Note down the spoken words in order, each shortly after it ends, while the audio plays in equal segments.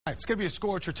It's going to be a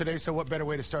scorcher today, so what better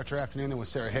way to start your afternoon than with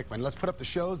Sara Hickman? Let's put up the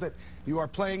shows that you are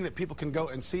playing that people can go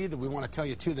and see. That we want to tell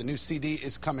you, too, the new CD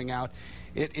is coming out.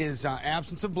 It is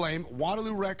Absence of Blame,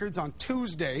 Waterloo Records on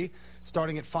Tuesday,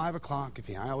 starting at 5 o'clock.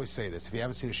 I always say this, if you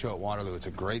haven't seen a show at Waterloo, it's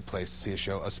a great place to see a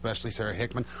show, especially Sara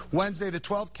Hickman. Wednesday the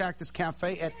 12th, Cactus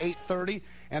Cafe at 8:30,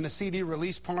 and the CD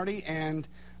release party, and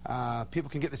people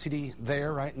can get the CD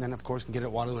there, right? And then, of course, can get it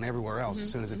at Waterloo and everywhere else as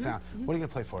soon as it's out. What are you going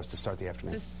to play for us to start the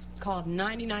afternoon? This is called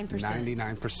 99%.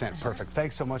 99%. Perfect.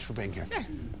 Thanks so much for being here. Sure.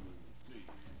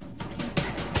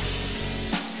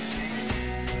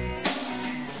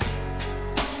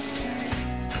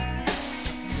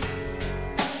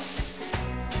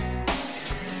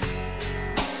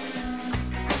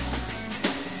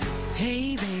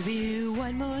 Hey, baby,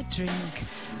 one more drink,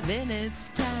 then it's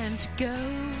time to go.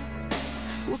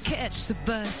 We'll catch the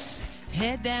bus,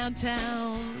 head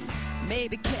downtown,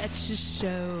 maybe catch a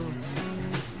show.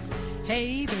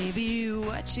 Hey, baby,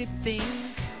 what you think?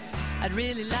 I'd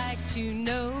really like to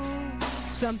know.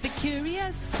 Something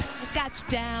curious has got you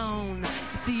down.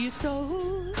 I see your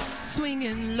soul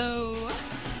swinging low,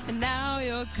 and now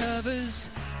your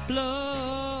cover's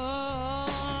blown.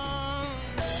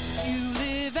 You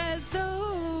live as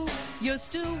though you're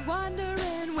still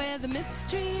wondering where the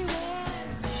mystery went.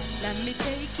 Let me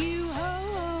take you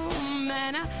home,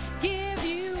 and I'll give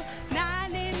you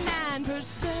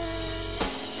 99%.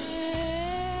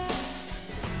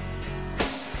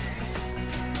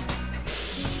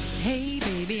 Hey,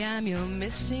 baby, I'm your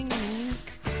missing link.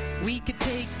 We could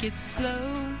take it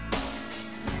slow.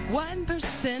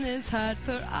 1% is hard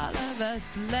for all of us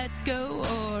to let go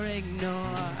or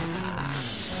ignore.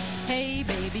 Hey,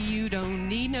 baby, you don't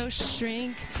need no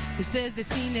shrink who says they've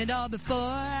seen it all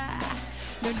before.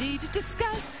 No need to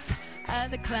discuss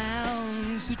other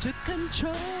clowns who took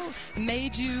control and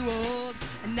made you old,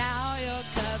 and now your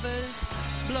cover's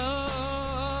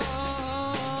blown.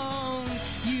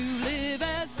 You live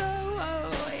as though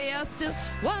you're still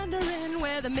wondering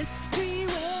where the mystery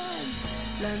went.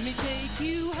 Let me take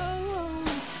you home,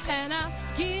 and I'll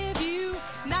give you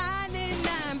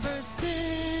 99%.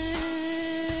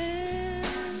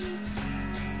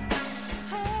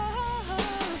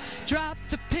 Drop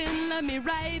the pen, let me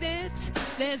write it.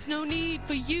 There's no need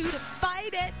for you to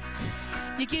fight it.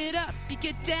 You get up, you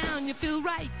get down, you feel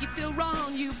right, you feel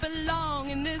wrong. You belong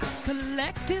in this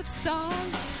collective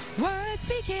song. Words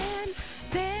begin,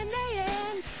 then they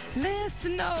end.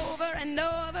 Listen over and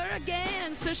over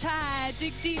again. Search high,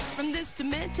 dig deep from this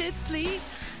demented sleep.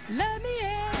 Let me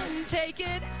in, take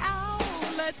it out.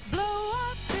 Let's blow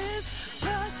up this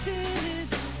rusted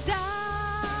down.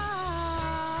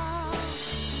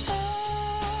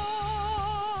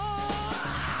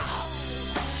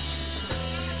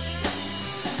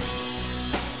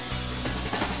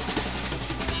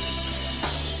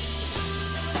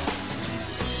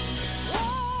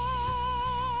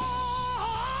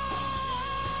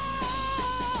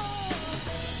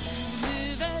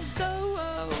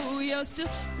 You're still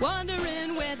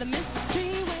wondering where the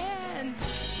mystery went.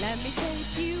 Let me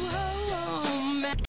take you home.